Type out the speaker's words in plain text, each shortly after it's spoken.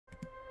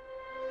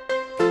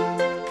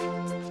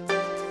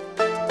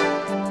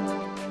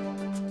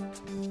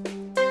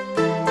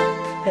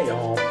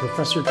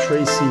Professor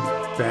Tracy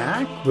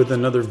back with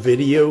another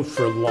video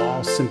for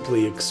Law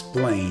Simply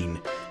Explained.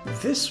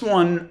 This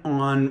one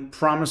on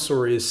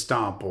promissory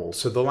estoppel.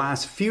 So the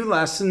last few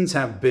lessons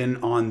have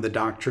been on the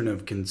doctrine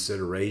of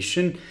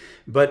consideration,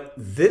 but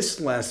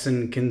this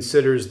lesson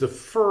considers the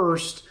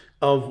first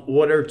of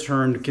what are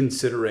termed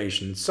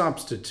consideration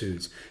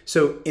substitutes.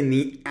 So in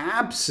the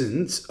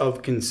absence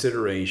of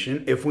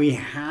consideration, if we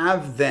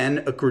have then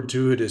a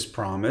gratuitous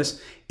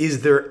promise,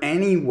 is there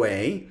any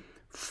way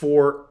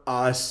for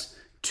us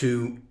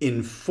to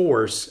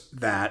enforce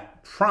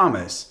that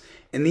promise?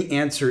 And the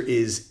answer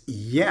is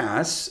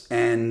yes,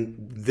 and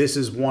this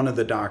is one of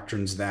the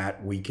doctrines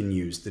that we can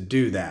use to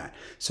do that.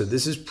 So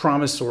this is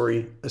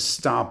promissory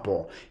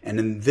estoppel. And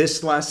in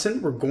this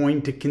lesson, we're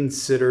going to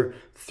consider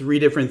three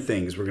different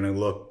things. We're going to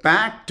look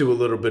back, do a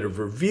little bit of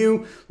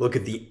review, look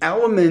at the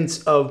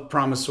elements of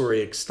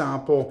promissory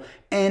estoppel,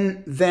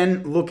 and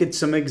then look at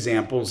some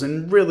examples,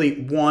 and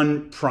really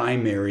one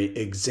primary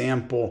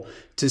example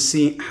to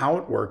see how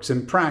it works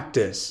in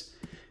practice.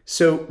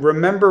 So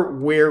remember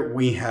where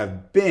we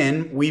have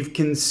been. We've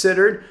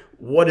considered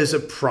what is a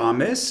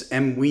promise,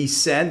 and we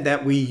said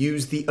that we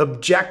use the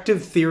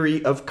objective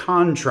theory of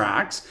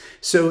contracts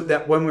so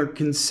that when we're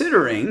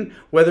considering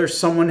whether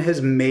someone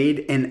has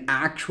made an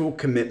actual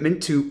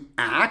commitment to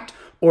act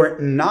or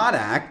not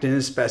act in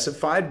a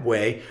specified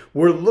way,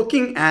 we're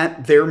looking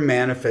at their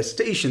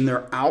manifestation,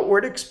 their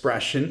outward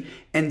expression,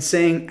 and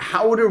saying,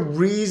 how would a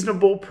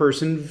reasonable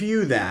person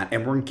view that?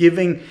 And we're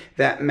giving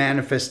that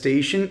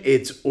manifestation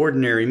its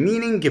ordinary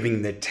meaning,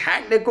 giving the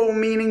technical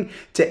meaning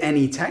to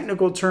any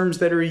technical terms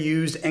that are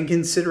used, and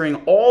considering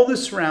all the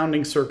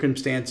surrounding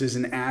circumstances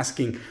and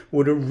asking,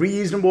 would a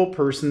reasonable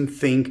person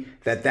think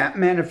that that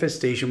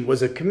manifestation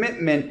was a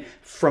commitment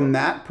from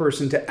that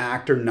person to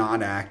act or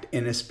not act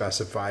in a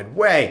specified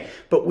way?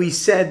 But we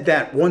said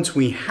that once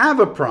we have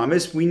a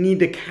promise, we need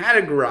to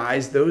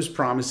categorize those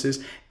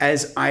promises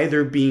as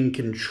either being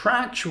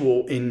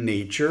contractual in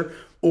nature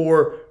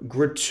or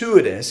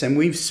gratuitous. And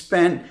we've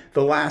spent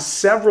the last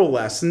several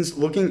lessons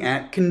looking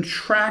at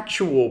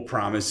contractual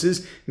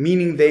promises,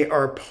 meaning they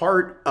are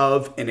part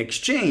of an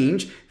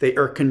exchange. They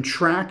are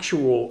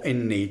contractual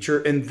in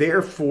nature, and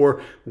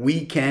therefore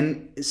we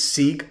can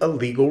seek a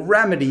legal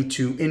remedy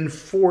to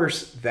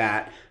enforce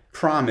that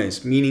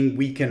promise, meaning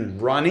we can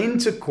run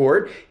into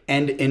court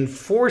and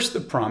enforce the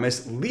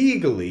promise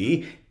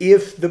legally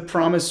if the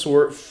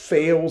promisor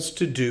fails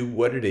to do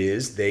what it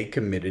is they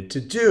committed to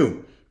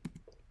do.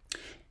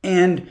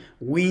 And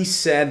we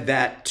said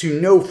that to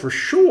know for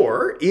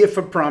sure if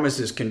a promise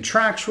is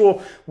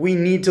contractual, we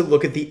need to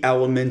look at the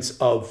elements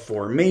of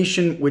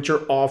formation, which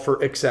are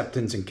offer,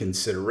 acceptance, and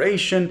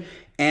consideration.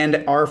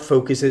 And our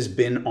focus has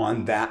been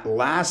on that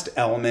last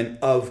element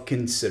of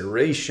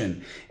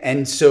consideration.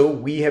 And so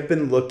we have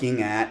been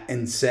looking at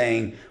and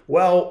saying,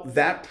 well,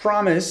 that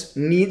promise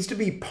needs to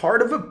be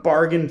part of a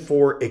bargain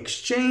for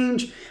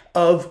exchange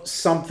of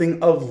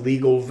something of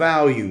legal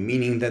value,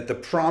 meaning that the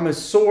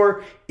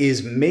promisor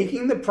is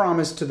making the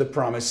promise to the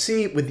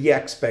promisee with the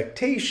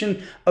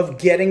expectation of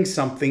getting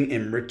something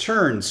in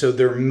return. So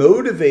they're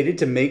motivated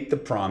to make the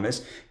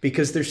promise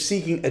because they're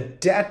seeking a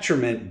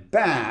detriment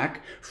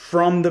back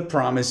from the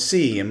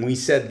promisee. And we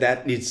said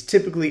that it's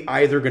typically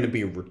either going to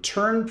be a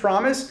return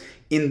promise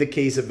in the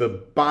case of a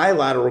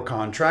bilateral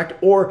contract,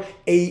 or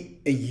a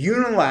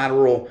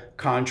unilateral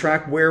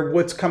contract where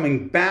what's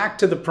coming back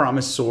to the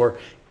promisor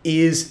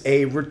is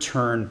a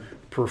return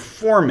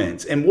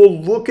performance. And we'll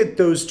look at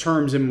those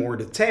terms in more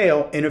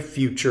detail in a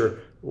future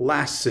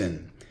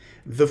lesson.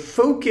 The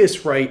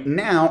focus right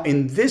now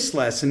in this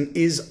lesson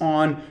is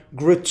on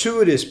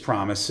gratuitous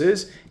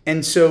promises.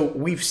 And so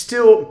we've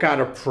still got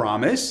a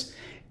promise,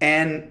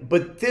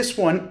 but this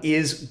one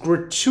is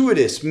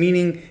gratuitous,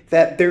 meaning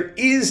that there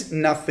is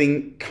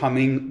nothing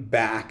coming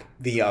back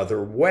the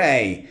other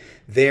way.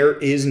 There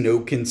is no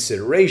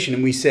consideration.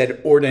 And we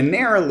said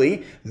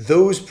ordinarily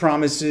those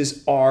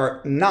promises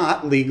are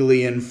not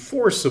legally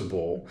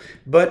enforceable,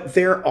 but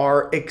there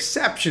are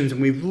exceptions.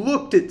 And we've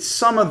looked at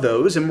some of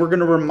those, and we're going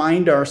to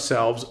remind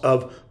ourselves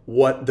of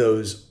what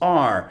those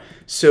are.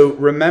 So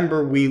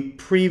remember, we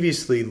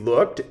previously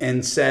looked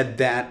and said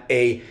that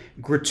a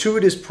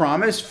gratuitous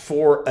promise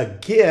for a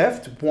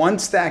gift,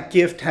 once that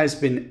gift has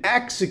been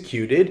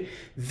executed,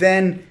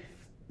 then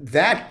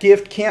that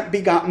gift can't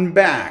be gotten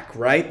back,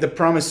 right? The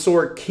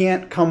promisor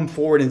can't come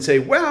forward and say,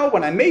 well,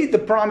 when I made the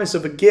promise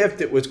of a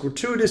gift, it was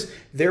gratuitous,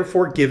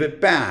 therefore give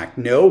it back.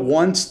 No,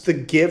 once the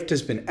gift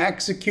has been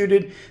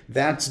executed,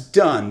 that's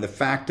done. The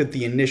fact that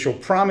the initial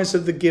promise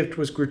of the gift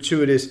was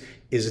gratuitous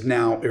is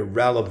now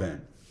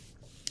irrelevant.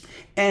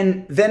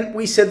 And then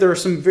we said there are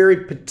some very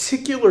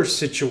particular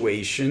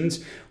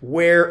situations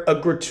where a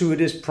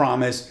gratuitous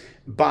promise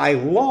by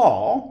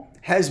law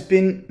has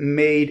been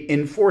made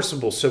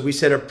enforceable. So we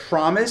said a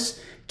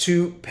promise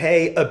to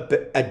pay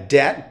a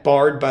debt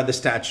barred by the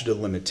statute of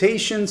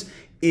limitations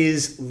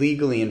is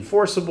legally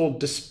enforceable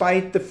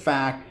despite the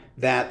fact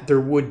that there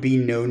would be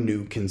no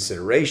new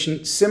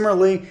consideration.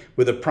 Similarly,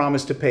 with a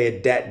promise to pay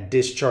a debt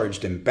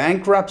discharged in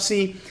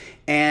bankruptcy,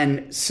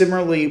 and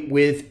similarly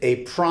with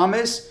a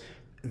promise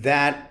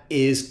that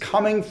is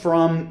coming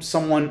from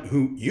someone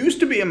who used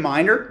to be a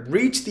minor,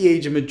 reached the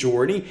age of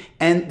majority,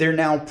 and they're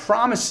now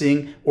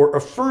promising or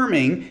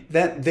affirming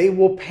that they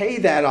will pay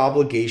that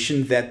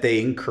obligation that they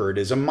incurred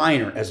as a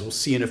minor. As we'll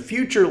see in a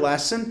future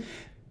lesson,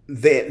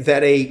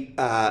 that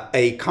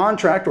a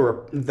contract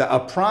or a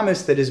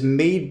promise that is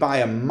made by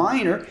a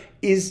minor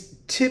is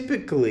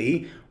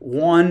typically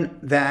one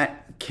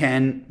that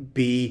can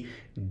be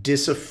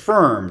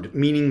disaffirmed,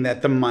 meaning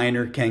that the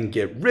minor can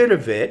get rid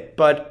of it.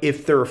 But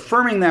if they're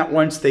affirming that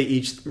once they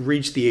each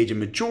reach the age of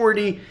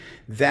majority,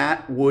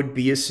 that would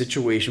be a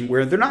situation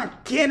where they're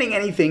not getting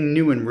anything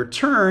new in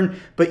return,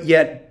 but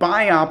yet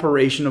by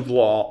operation of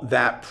law,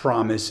 that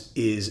promise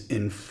is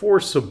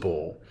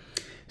enforceable.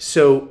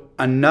 So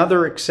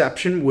another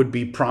exception would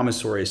be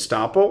promissory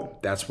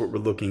estoppel. That's what we're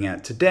looking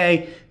at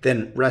today.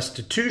 Then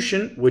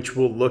restitution, which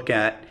we'll look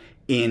at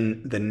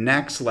in the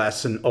next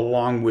lesson,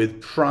 along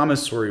with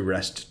promissory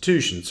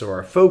restitution. So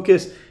our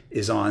focus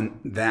is on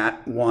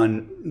that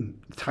one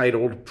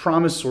titled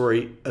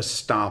Promissory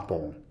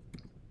Estoppel.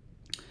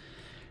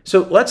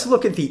 So let's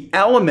look at the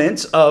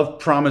elements of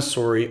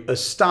promissory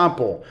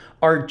estoppel.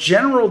 Our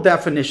general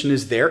definition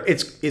is there.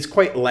 It's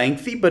quite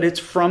lengthy, but it's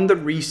from the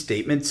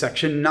restatement,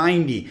 section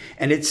 90.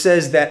 And it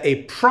says that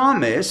a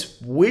promise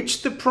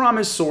which the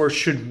promisor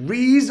should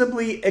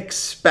reasonably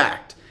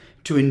expect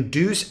to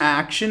induce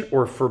action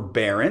or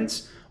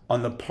forbearance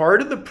on the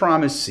part of the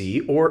promisee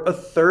or a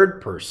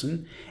third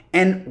person,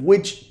 and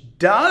which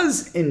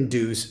does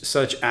induce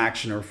such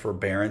action or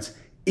forbearance,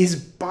 is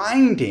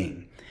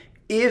binding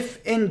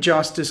if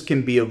injustice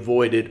can be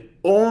avoided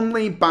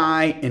only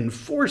by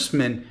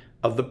enforcement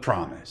of the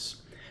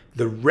promise.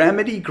 The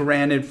remedy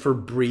granted for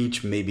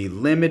breach may be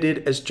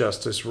limited as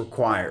justice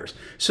requires.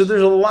 So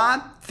there's a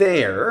lot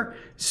there.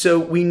 So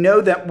we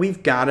know that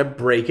we've got to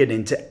break it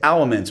into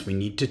elements. We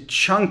need to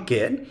chunk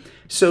it.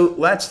 So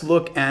let's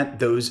look at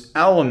those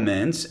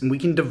elements, and we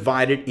can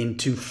divide it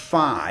into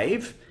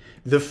 5.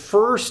 The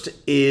first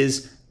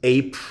is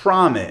a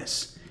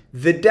promise.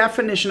 The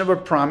definition of a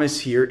promise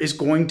here is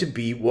going to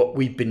be what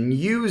we've been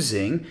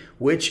using,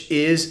 which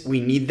is we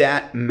need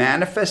that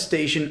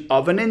manifestation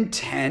of an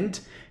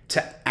intent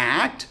to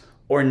act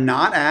or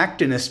not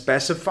act in a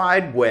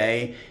specified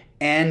way,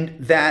 and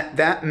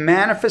that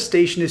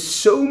manifestation is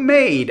so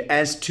made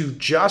as to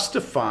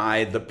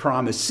justify the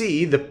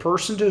promisee, the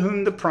person to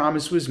whom the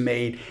promise was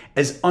made,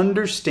 as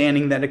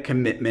understanding that a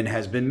commitment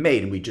has been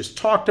made. And we just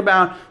talked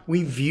about,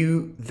 we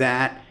view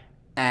that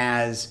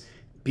as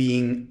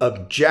being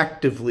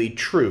objectively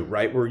true,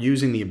 right? We're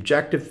using the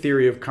objective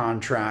theory of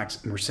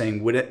contracts, and we're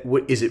saying,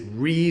 is it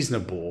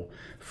reasonable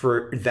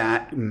for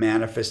that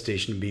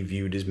manifestation to be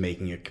viewed as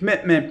making a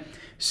commitment?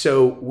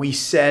 So we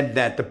said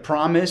that the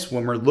promise,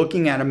 when we're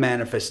looking at a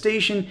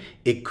manifestation,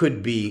 it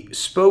could be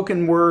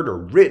spoken word or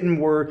written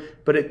word,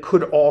 but it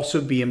could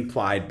also be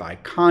implied by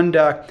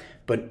conduct.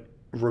 But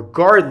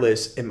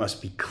regardless, it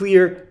must be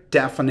clear,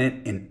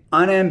 definite, and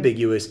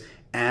unambiguous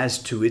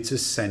as to its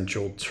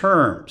essential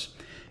terms.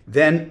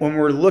 Then when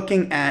we're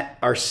looking at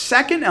our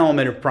second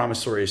element of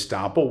promissory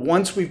estoppel,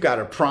 once we've got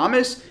a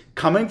promise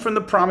coming from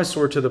the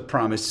promisor to the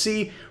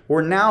promisee,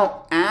 we're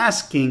now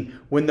asking,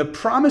 when the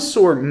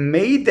promisor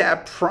made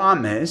that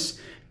promise,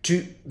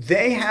 do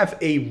they have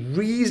a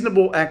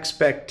reasonable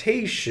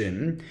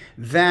expectation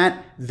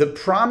that the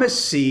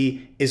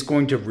promisee is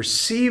going to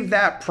receive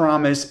that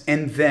promise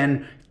and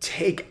then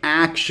take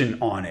action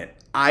on it?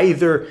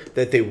 Either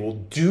that they will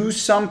do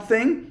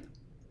something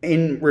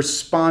in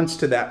response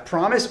to that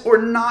promise or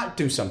not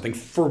do something.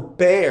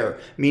 Forbear,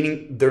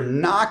 meaning they're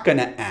not going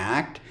to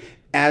act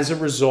as a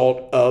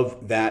result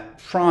of that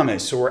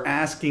promise. So we're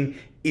asking,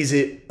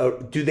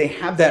 do they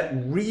have that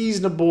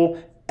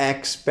reasonable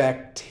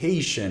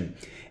expectation?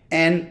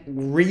 And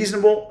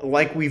reasonable,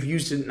 like we've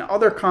used it in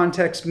other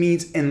contexts,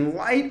 means in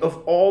light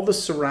of all the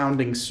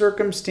surrounding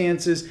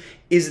circumstances,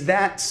 is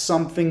that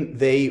something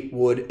they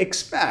would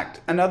expect?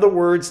 In other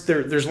words,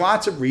 there's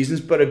lots of reasons,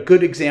 but a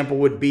good example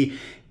would be,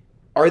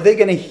 are they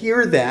going to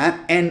hear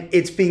that and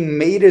it's being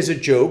made as a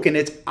joke, and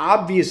it's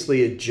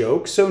obviously a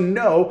joke? So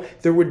no,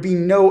 there would be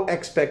no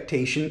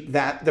expectation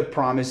that the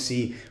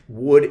promisee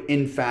would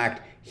in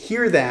fact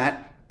hear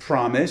that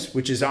promise,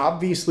 which is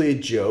obviously a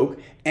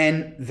joke,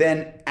 and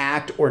then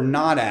act or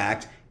not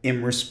act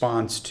in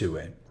response to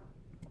it.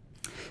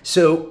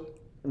 So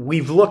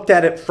we've looked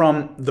at it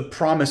from the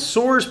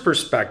promisor's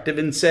perspective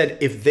and said,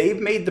 if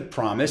they've made the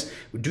promise,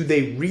 do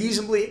they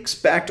reasonably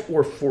expect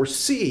or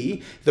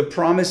foresee the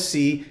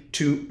promisee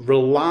to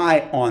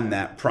rely on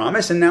that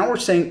promise? And now we're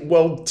saying,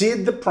 well,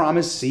 did the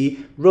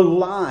promisee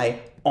rely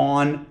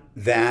on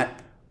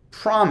that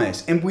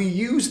promise? And we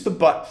use the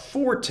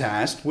but-for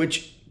test,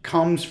 which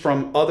comes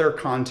from other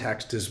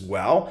contexts as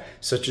well,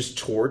 such as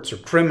torts or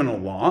criminal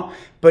law.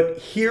 But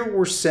here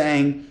we're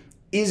saying,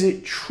 is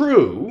it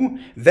true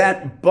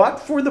that but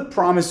for the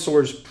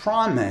promisor's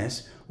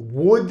promise,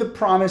 would the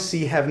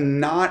promisee have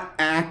not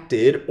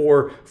acted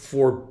or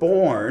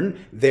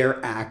forborne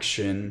their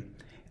action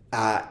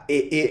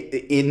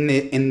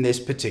in this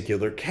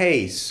particular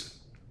case?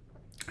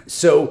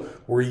 So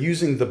we're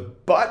using the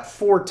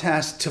but-for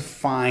test to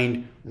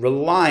find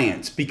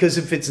reliance, because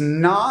if it's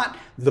not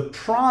the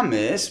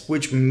promise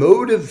which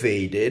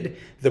motivated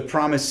the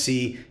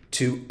promisee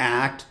to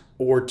act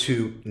or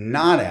to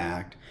not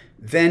act,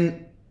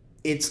 then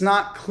it's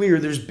not clear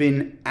there's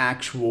been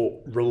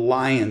actual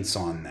reliance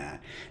on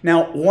that.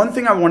 Now, one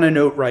thing I want to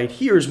note right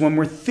here is when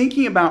we're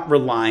thinking about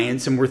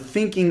reliance and we're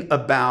thinking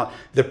about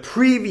the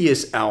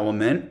previous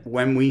element,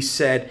 when we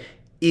said,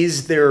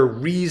 is there a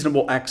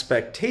reasonable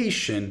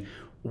expectation?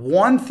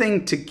 One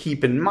thing to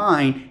keep in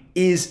mind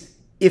is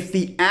if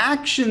the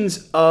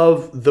actions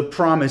of the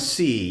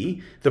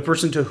promisee, the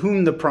person to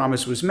whom the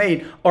promise was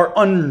made, are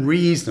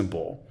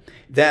unreasonable,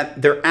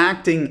 that they're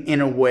acting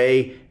in a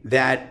way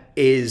that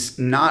is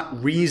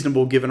not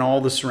reasonable given all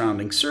the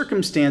surrounding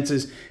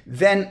circumstances,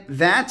 then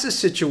that's a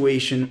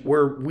situation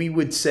where we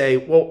would say,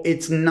 well,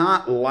 it's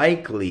not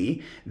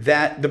likely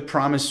that the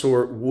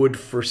promisor would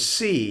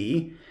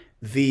foresee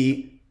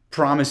the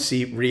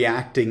promisee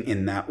reacting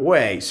in that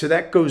way. So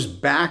that goes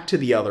back to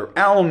the other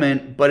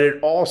element, but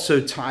it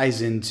also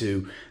ties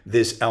into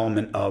this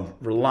element of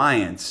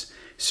reliance.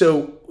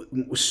 So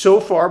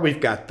far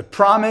we've got the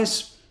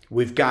promise,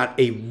 we've got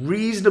a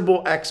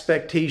reasonable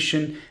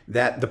expectation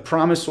that the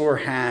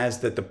promisor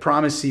has, that the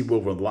promisee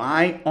will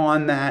rely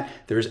on that.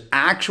 There's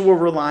actual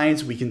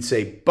reliance. We can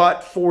say,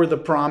 but for the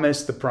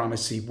promise, the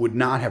promisee would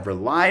not have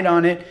relied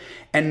on it.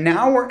 And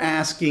now we're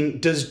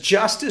asking, does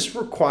justice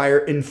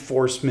require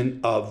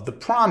enforcement of the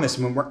promise?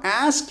 When we're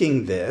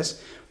asking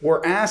this,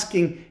 we're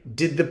asking,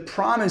 did the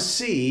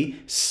promisee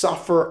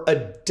suffer a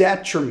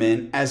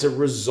detriment as a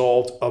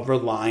result of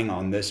relying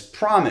on this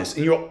promise?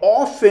 And you'll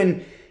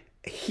often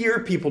hear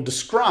people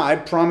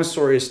describe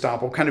promissory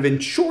estoppel kind of in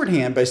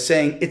shorthand by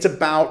saying it's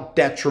about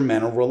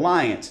detrimental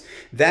reliance.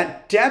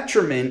 That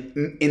detriment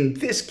in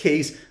this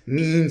case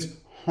means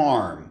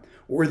harm.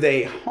 Were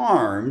they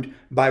harmed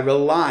by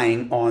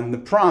relying on the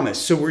promise?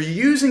 So we're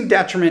using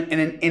detriment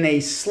in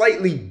a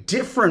slightly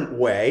different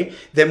way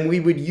than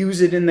we would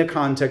use it in the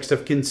context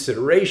of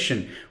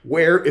consideration,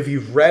 where if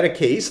you've read a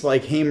case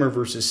like Hamer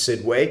versus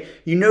Sidway,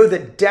 you know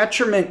that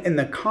detriment in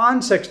the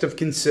context of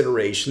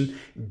consideration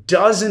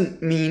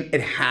doesn't mean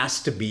it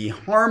has to be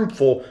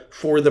harmful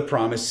for the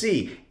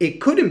promisee. It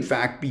could in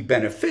fact be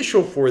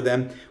beneficial for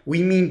them.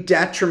 We mean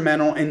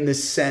detrimental in the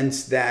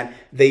sense that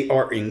they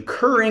are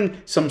incurring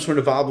some sort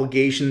of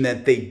obligation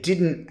that they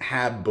didn't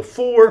have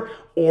before,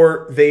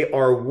 or they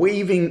are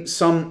waiving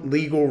some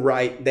legal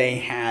right they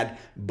had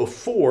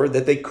before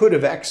that they could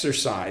have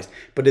exercised.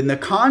 But in the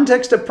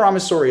context of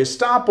promissory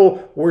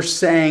estoppel, we're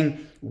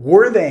saying,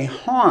 were they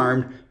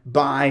harmed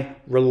by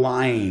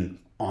relying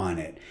on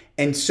it?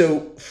 And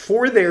so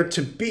for there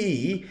to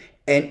be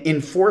an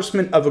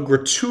enforcement of a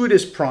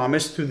gratuitous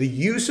promise through the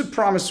use of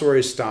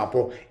promissory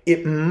estoppel,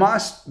 it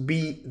must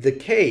be the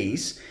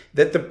case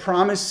that the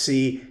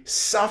promisee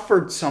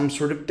suffered some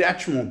sort of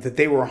detriment, that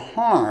they were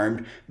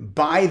harmed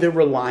by the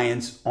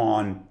reliance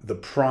on the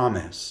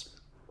promise.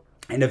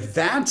 And if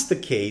that's the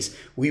case,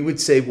 we would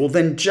say, well,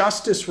 then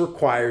justice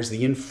requires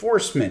the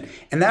enforcement.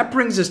 And that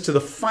brings us to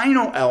the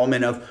final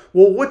element of,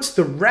 well, what's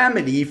the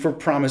remedy for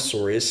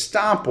promissory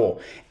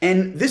estoppel?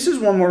 And this is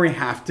one where we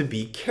have to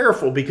be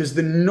careful, because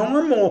the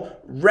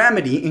normal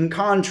remedy in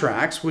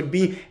contracts would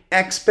be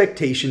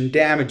expectation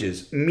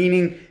damages,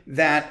 meaning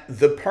that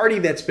the party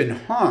that's been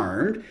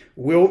harmed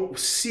will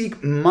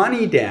seek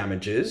money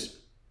damages,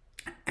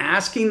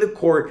 asking the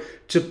court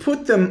to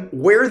put them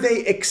where they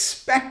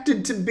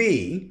expected to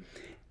be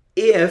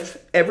if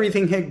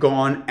everything had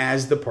gone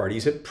as the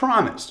parties had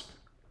promised.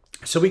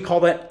 So we call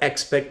that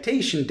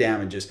expectation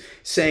damages,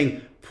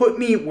 saying, put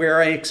me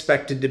where I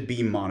expected to be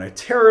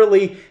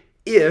monetarily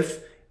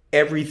if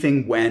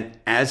everything went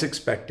as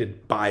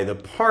expected by the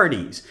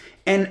parties.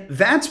 And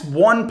that's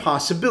one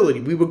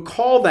possibility. We would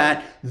call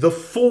that the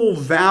full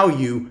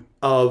value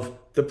of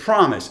the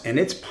promise. And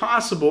it's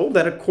possible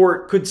that a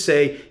court could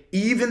say,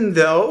 even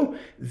though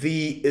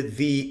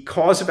the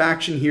cause of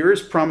action here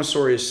is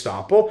promissory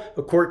estoppel,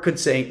 a court could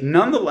say,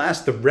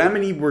 nonetheless, the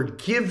remedy we're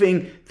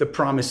giving the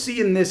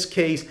promisee in this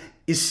case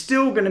is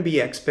still going to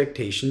be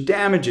expectation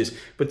damages.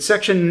 But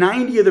Section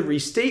 90 of the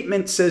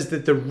restatement says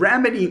that the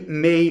remedy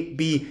may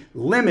be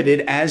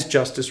limited as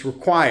justice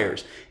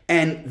requires.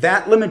 And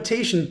that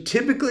limitation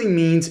typically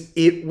means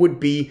it would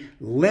be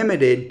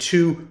limited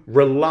to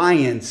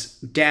reliance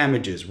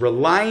damages.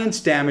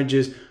 Reliance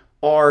damages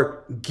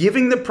are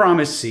giving the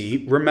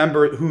promisee,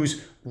 remember,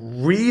 who's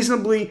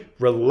reasonably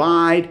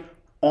relied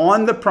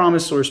on the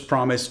promisor's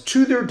promise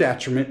to their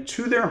detriment,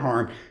 to their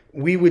harm.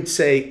 We would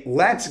say,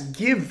 let's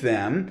give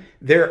them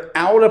their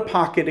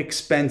out-of-pocket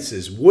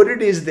expenses, what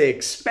it is they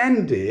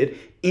expended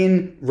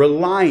in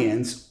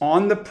reliance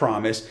on the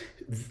promise,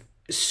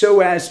 so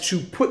as to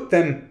put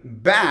them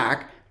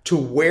back to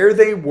where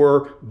they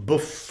were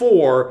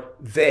before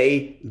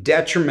they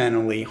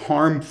detrimentally,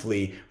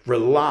 harmfully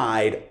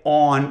relied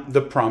on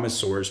the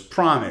promisor's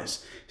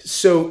promise.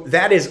 So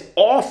that is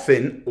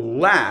often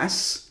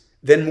less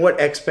than what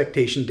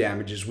expectation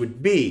damages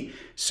would be.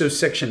 So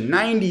Section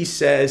 90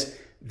 says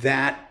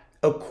that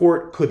a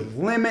court could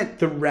limit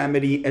the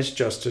remedy as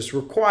justice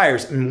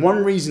requires. And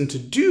one reason to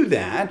do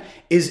that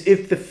is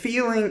if the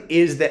feeling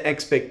is that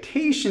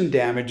expectation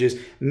damages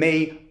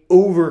may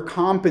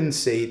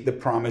overcompensate the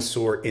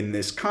promisor in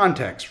this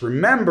context.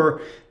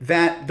 Remember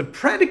that the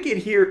predicate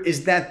here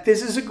is that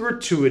this is a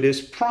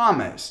gratuitous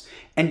promise.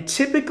 And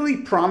typically,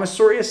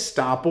 promissory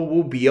estoppel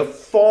will be a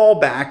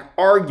fallback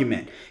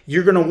argument.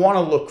 You're going to want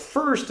to look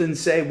first and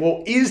say,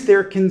 well, is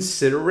there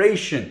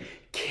consideration?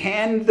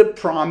 Can the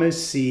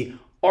promisee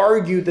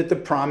argue that the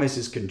promise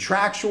is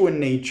contractual in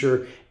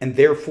nature and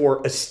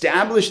therefore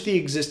establish the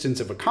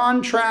existence of a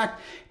contract?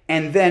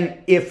 And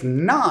then, if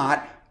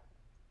not,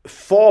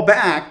 fall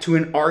back to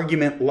an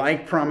argument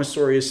like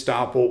promissory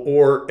estoppel,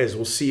 or as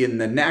we'll see in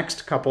the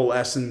next couple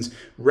lessons,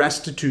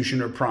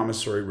 restitution or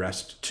promissory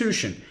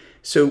restitution.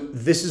 So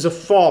this is a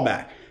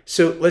fallback.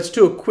 So let's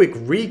do a quick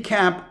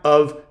recap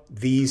of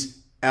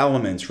these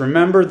elements.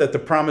 Remember that the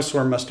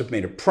promisor must have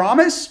made a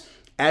promise,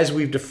 as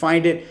we've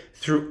defined it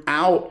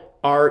throughout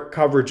our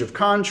coverage of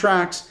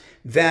contracts,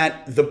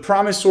 that the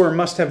promisor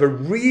must have a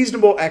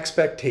reasonable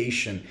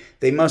expectation.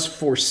 They must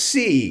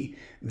foresee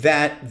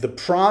that the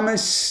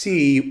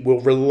promisee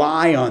will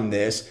rely on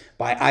this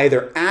by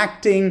either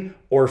acting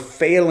or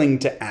failing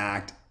to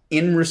act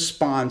in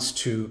response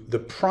to the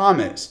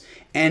promise.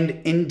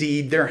 And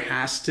indeed, there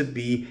has to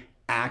be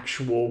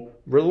actual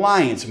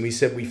reliance. And we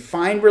said we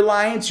find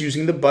reliance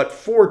using the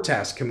but-for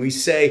test. Can we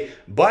say,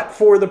 but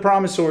for the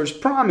promisor's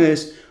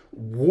promise,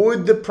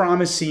 would the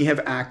promisee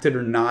have acted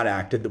or not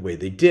acted the way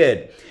they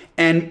did?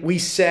 And we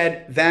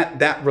said that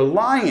that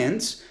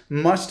reliance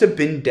must have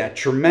been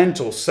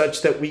detrimental,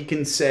 such that we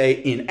can say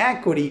in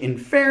equity, in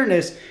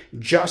fairness,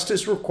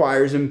 justice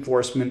requires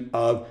enforcement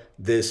of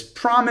this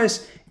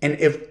promise. And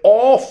if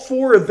all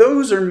four of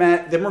those are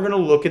met, then we're going to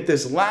look at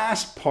this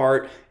last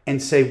part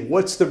and say,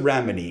 what's the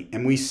remedy?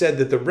 And we said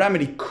that the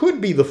remedy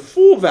could be the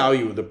full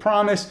value of the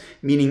promise,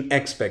 meaning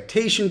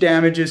expectation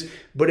damages,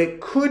 but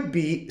it could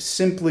be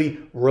simply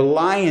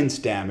reliance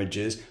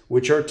damages,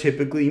 which are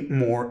typically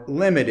more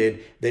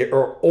limited. They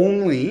are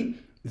only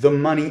the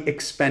money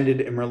expended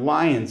in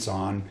reliance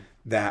on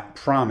that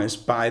promise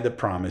by the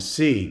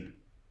promisee.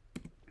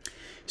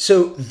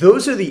 So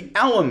those are the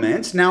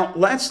elements. Now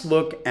let's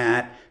look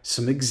at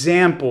some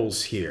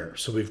examples here.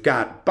 So we've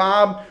got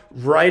Bob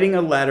writing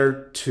a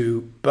letter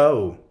to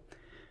Bo.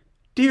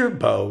 Dear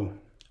Bo,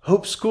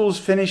 hope school's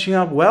finishing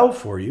up well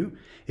for you.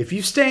 If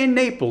you stay in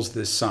Naples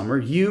this summer,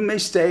 you may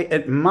stay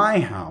at my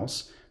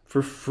house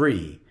for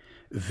free.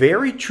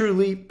 Very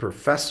truly,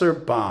 Professor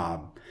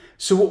Bob.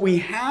 So what we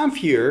have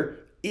here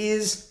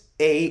is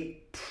a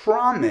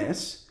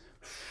promise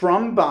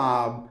from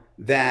Bob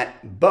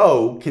that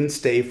Bo can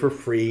stay for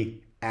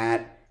free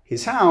at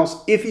his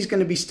house if he's going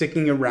to be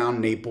sticking around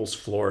Naples,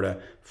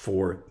 Florida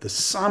for the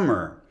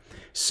summer.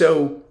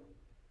 So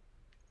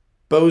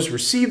Bo's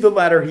received the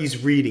letter,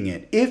 he's reading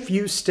it. If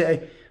you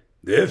stay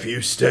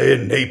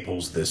in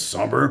Naples this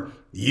summer,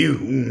 you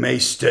may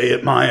stay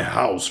at my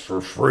house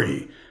for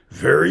free.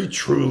 Very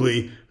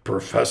truly,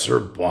 Professor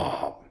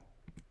Bob.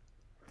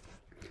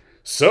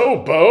 So,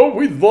 Bo,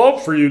 we'd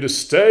love for you to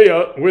stay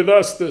with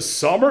us this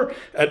summer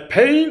at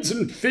Pains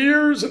and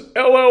Fears and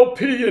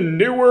LLP in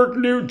Newark,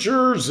 New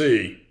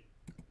Jersey.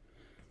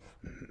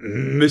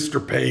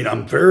 Mr. Payne,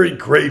 I'm very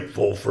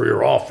grateful for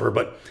your offer,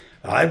 but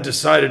I've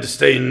decided to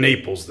stay in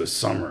Naples this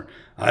summer.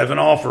 I have an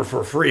offer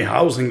for free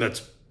housing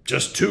that's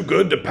just too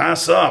good to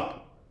pass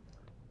up.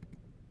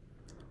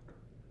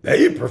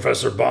 Hey,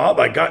 Professor Bob,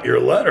 I got your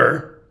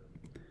letter.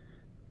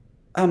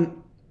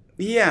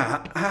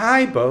 Yeah,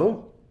 hi,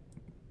 Bo.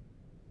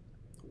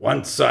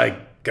 Once I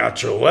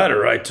got your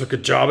letter, I took a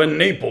job in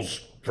Naples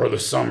for the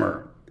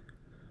summer.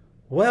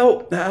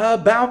 Well,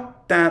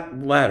 about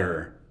that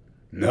letter.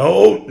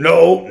 No,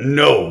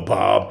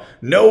 Bob.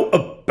 No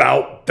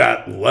about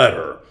that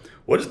letter.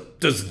 What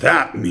does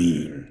that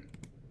mean?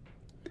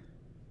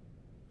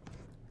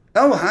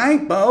 Oh, hi,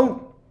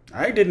 Bo.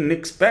 I didn't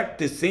expect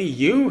to see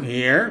you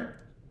here.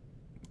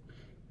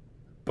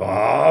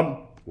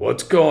 Bob,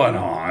 what's going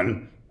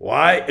on?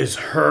 Why is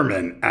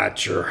Herman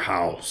at your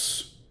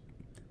house?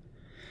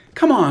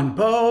 Come on,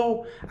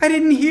 Bo. I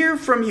didn't hear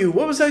from you.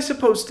 What was I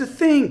supposed to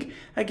think?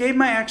 I gave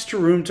my extra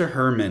room to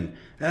Herman.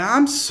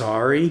 I'm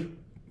sorry.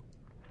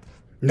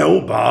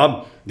 No,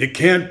 Bob, you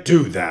can't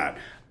do that.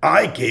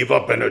 I gave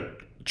up a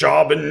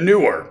job in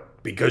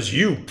Newark because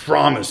you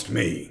promised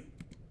me.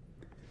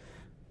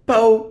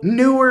 Bo,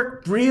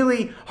 Newark,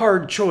 really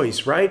hard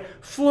choice, right?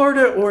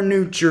 Florida or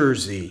New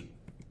Jersey?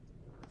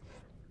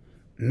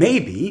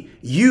 Maybe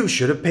you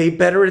should have paid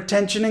better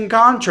attention in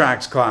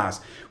contracts class.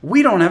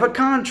 We don't have a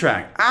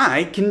contract.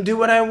 I can do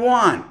what I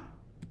want.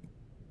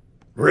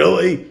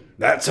 Really?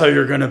 That's how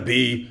you're going to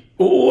be?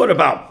 What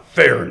about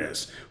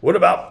fairness? What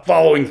about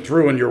following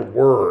through on your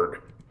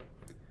word?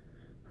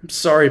 I'm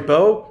sorry,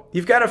 Bo.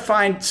 You've got to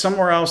find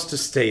somewhere else to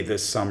stay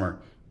this summer.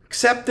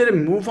 Accept it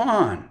and move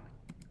on.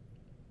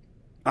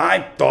 I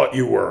thought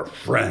you were a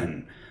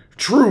friend.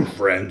 True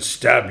friends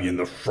stab you in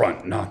the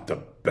front, not the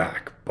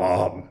back,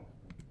 Bob.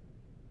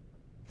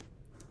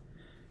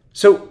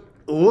 So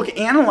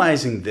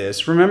analyzing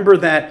this, remember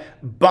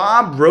that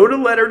Bob wrote a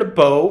letter to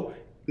Bo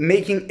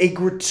making a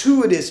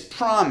gratuitous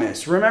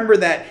promise. Remember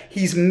that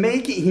he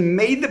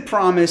made the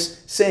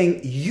promise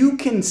saying, you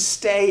can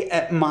stay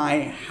at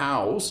my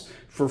house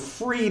for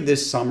free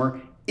this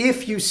summer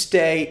if you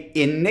stay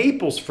in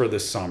Naples for the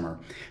summer.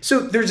 So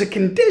there's a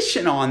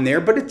condition on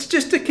there, but it's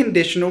just a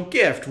conditional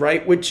gift,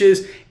 right? Which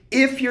is,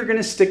 if you're going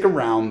to stick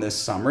around this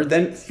summer,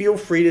 then feel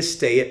free to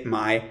stay at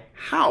my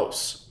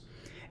house.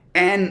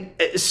 And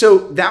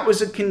so that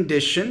was a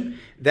condition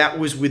that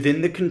was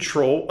within the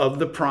control of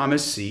the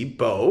promisee,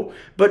 Bo.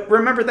 But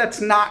remember,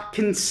 that's not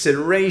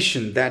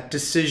consideration. That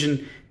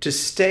decision to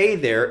stay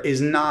there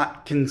is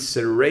not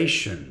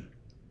consideration.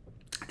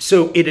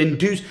 So it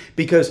induced,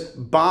 because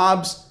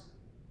Bob's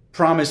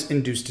promise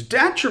induced a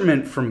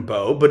detriment from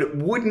Bo, but it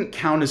wouldn't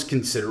count as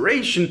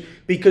consideration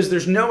because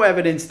there's no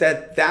evidence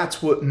that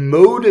that's what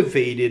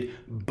motivated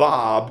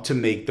Bob to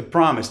make the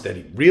promise, that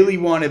he really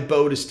wanted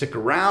Bo to stick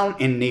around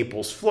in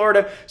Naples,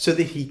 Florida, so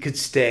that he could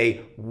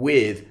stay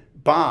with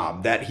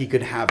Bob, that he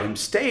could have him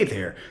stay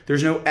there.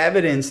 There's no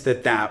evidence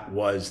that that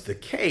was the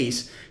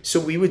case.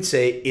 So we would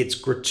say it's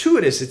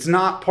gratuitous. It's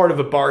not part of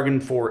a bargain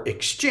for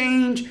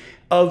exchange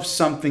of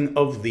something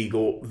of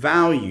legal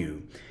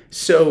value.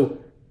 So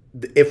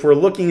if we're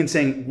looking and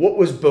saying, what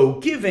was Bo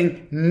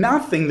giving?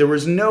 Nothing. There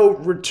was no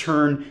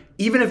return.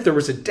 Even if there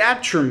was a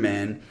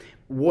detriment,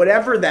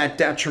 whatever that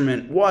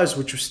detriment was,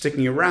 which was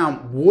sticking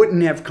around,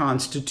 wouldn't have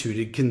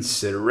constituted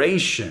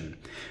consideration.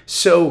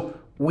 So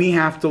we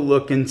have to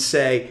look and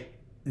say,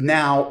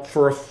 now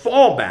for a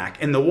fallback,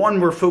 and the one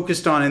we're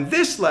focused on in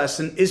this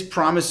lesson is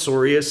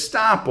promissory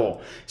estoppel.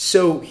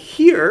 So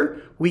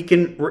here we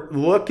can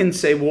look and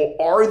say, well,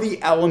 are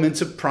the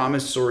elements of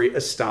promissory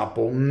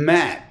estoppel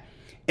met?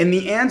 And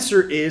the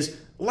answer is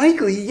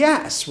likely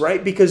yes,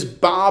 right? Because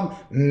Bob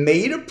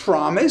made a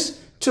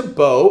promise to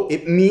Bo.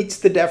 It meets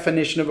the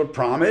definition of a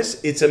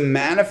promise. It's a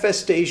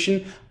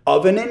manifestation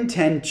of an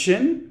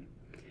intention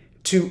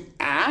to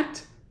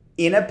act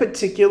in a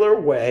particular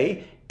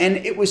way. And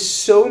it was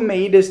so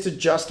made as to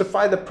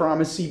justify the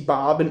promisee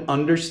Bob in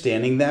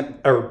understanding that,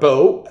 or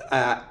Bo,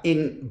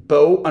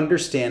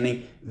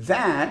 understanding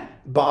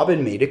that Bob had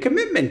made a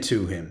commitment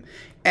to him.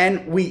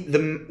 And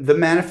the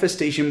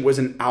manifestation was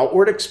an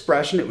outward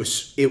expression. It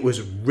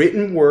was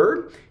written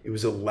word. It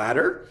was a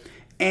letter.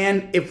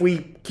 And if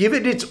we give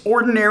it its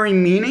ordinary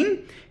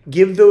meaning,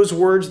 give those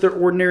words their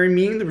ordinary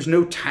meaning, there was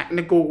no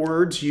technical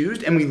words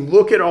used, and we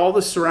look at all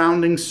the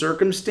surrounding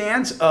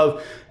circumstance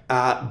of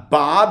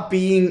Bob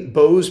being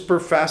Bo's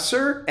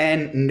professor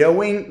and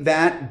knowing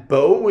that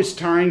Bo was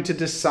trying to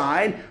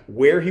decide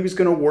where he was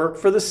going to work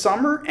for the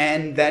summer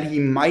and that he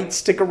might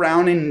stick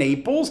around in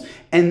Naples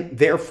and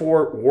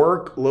therefore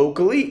work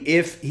locally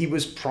if he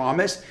was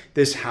promised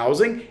this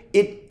housing,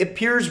 it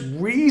appears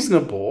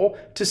reasonable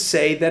to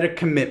say that a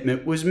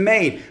commitment was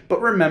made.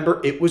 But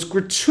remember, it was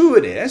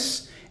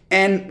gratuitous.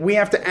 And we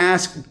have to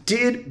ask,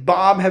 did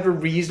Bob have a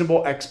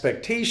reasonable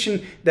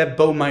expectation that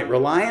Bo might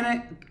rely on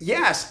it?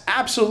 Yes,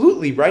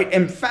 absolutely, right?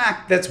 In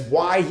fact, that's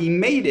why he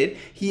made it.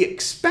 He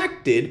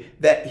expected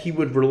that he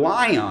would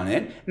rely on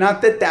it.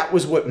 Not that that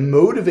was what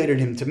motivated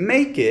him to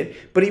make it,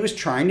 but he was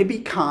trying to be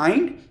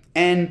kind,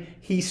 and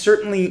he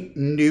certainly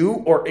knew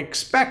or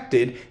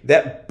expected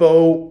that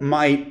Bo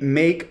might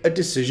make a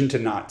decision to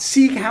not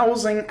seek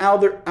housing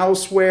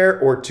elsewhere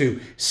or to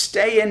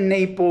stay in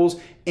Naples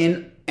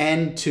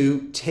and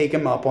to take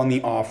him up on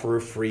the offer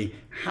of free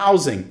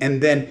housing.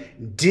 And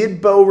then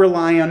did Bo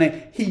rely on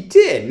it? He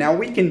did. Now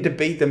we can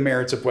debate the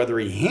merits of whether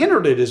he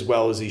handled it as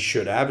well as he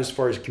should have as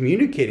far as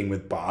communicating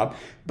with Bob,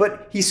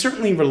 but he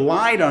certainly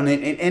relied on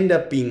it and ended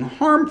up being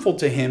harmful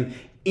to him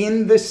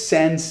in the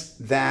sense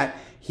that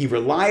he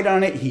relied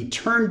on it, he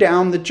turned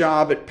down the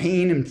job at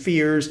Pain and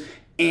Fears,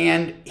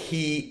 and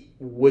he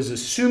was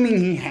assuming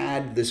he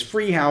had this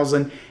free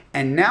housing.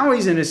 And now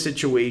he's in a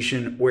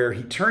situation where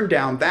he turned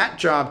down that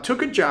job,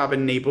 took a job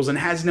in Naples, and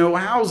has no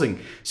housing.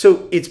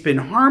 So it's been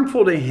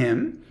harmful to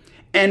him.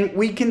 And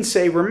we can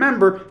say,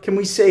 remember, can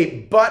we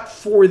say, but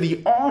for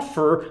the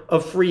offer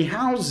of free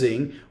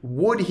housing,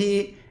 would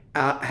he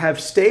have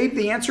stayed?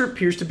 The answer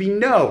appears to be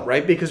no,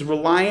 right? Because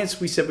reliance,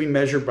 we said we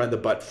measured by the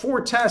but-for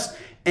test.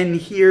 And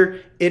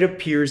here it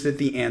appears that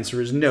the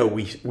answer is no.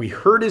 We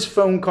heard his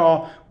phone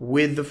call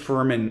with the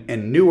firm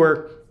in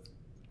Newark.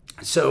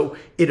 So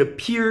it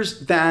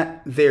appears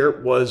that there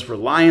was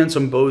reliance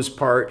on Bo's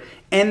part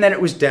and that it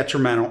was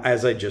detrimental,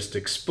 as I just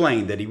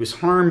explained, that he was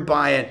harmed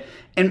by it.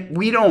 And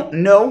we don't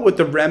know what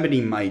the remedy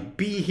might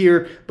be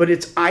here, but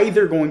it's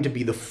either going to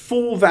be the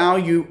full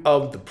value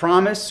of the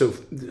promise, so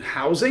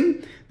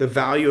housing, the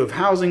value of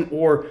housing,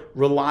 or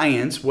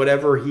reliance,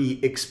 whatever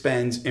he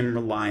expends in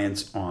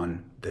reliance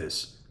on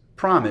this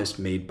promise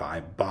made by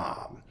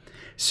Bob.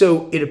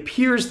 So it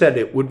appears that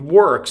it would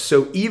work.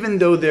 So even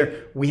though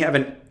we have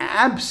an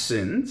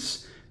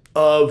absence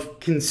of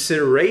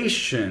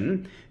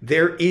consideration,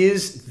 there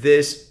is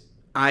this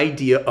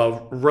idea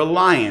of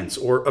reliance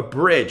or a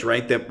bridge,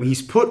 right? That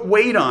he's put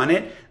weight on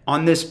it,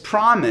 on this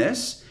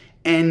promise,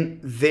 and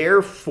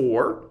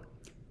therefore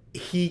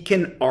he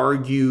can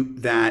argue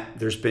that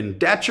there's been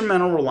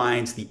detrimental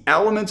reliance, the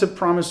elements of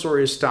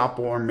promissory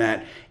estoppel are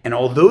met, and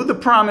although the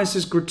promise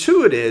is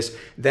gratuitous,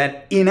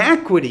 that in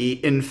equity,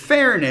 in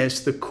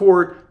fairness, the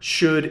court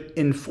should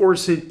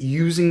enforce it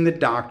using the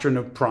doctrine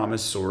of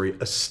promissory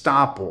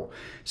estoppel.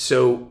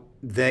 So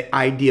the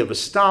idea of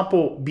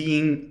estoppel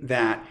being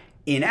that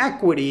in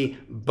equity,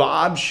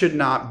 Bob should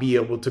not be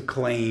able to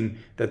claim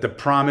that the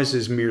promise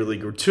is merely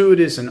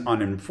gratuitous and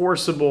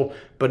unenforceable,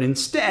 but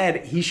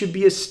instead he should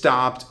be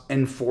estopped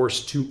and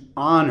forced to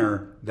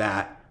honor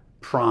that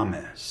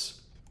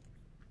promise.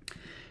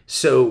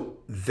 So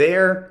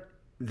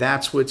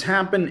that's what's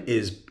happened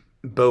is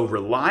Bo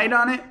relied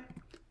on it.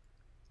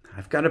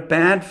 I've got a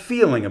bad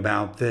feeling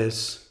about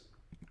this.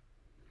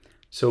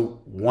 So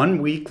 1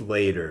 week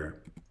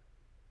later,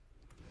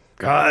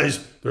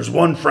 guys, there's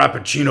one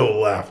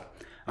Frappuccino left.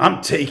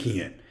 I'm taking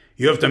it.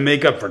 You have to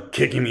make up for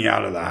kicking me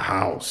out of the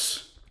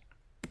house.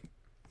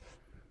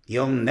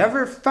 You'll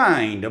never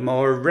find a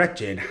more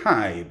wretched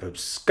hive of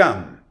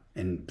scum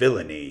and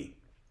villainy.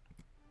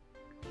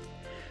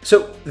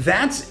 So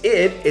that's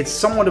it. It's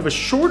somewhat of a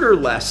shorter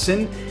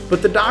lesson,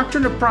 but the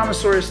doctrine of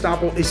promissory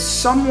estoppel is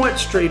somewhat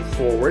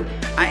straightforward.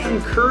 I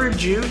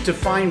encourage you to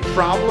find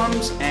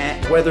problems,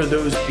 whether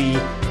those be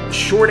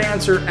short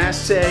answer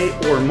essay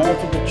or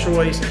multiple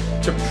choice,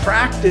 to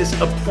practice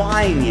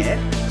applying it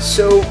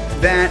so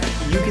that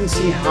you can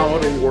see how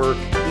it'll work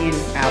in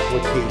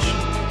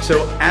application.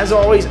 So as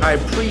always, I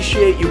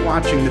appreciate you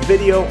watching the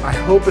video. I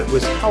hope it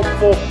was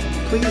helpful.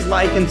 Please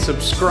like and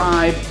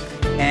subscribe,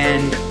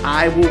 and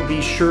I will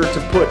be sure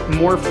to put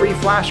more free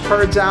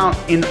flashcards out.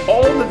 In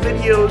all the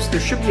videos, there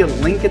should be a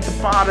link at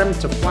the bottom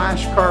to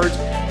flashcards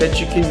that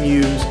you can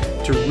use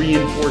to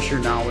reinforce your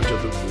knowledge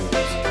of the rules.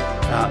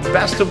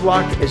 Best of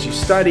luck as you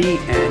study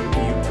and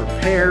you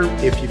prepare.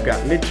 If you've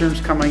got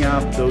midterms coming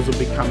up, those will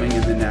be coming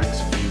in the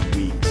next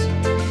few weeks.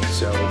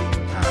 So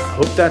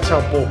hope that's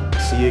helpful.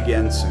 See you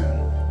again soon.